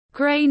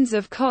Grains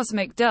of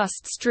cosmic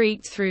dust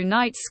streaked through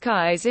night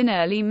skies in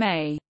early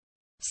May.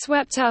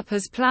 Swept up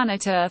as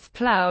planet Earth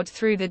plowed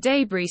through the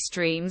debris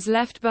streams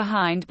left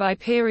behind by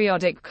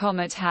periodic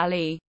Comet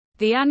Halley.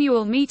 The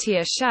annual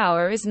meteor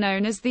shower is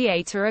known as the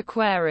Eta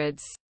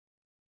Aquarids.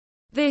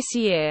 This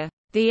year,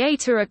 the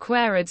Eta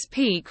Aquarids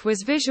peak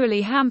was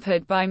visually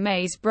hampered by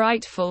May's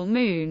bright full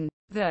moon,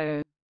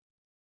 though.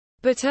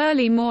 But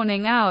early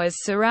morning hours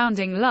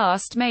surrounding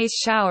last May's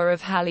shower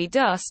of Halley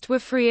dust were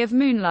free of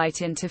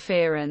moonlight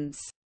interference.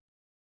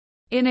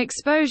 In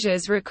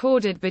exposures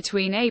recorded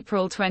between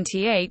April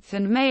 28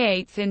 and May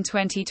 8 in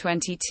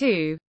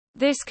 2022,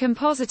 this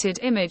composited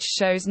image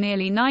shows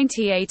nearly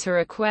 90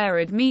 Eta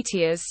Aquarid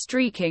meteors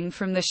streaking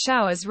from the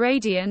showers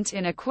radiant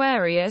in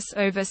Aquarius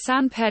over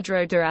San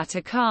Pedro de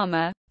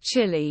Atacama,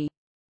 Chile.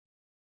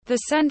 The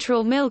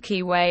central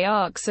Milky Way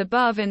arcs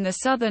above in the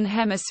southern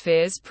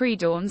hemisphere's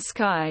predawn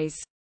skies.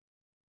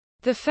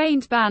 The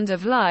faint band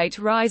of light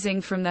rising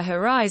from the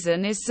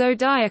horizon is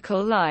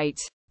zodiacal light,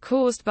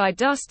 caused by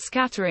dust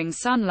scattering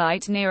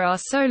sunlight near our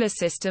solar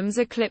system's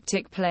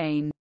ecliptic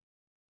plane.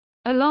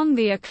 Along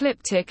the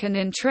ecliptic and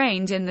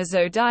entrained in the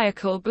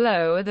zodiacal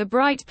glow are the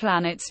bright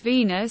planets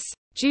Venus,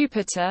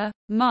 Jupiter,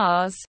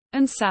 Mars,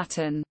 and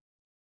Saturn.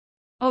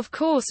 Of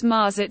course,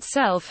 Mars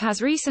itself has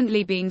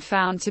recently been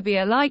found to be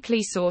a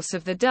likely source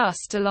of the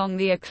dust along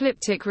the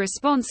ecliptic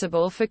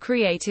responsible for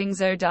creating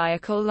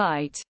zodiacal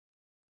light.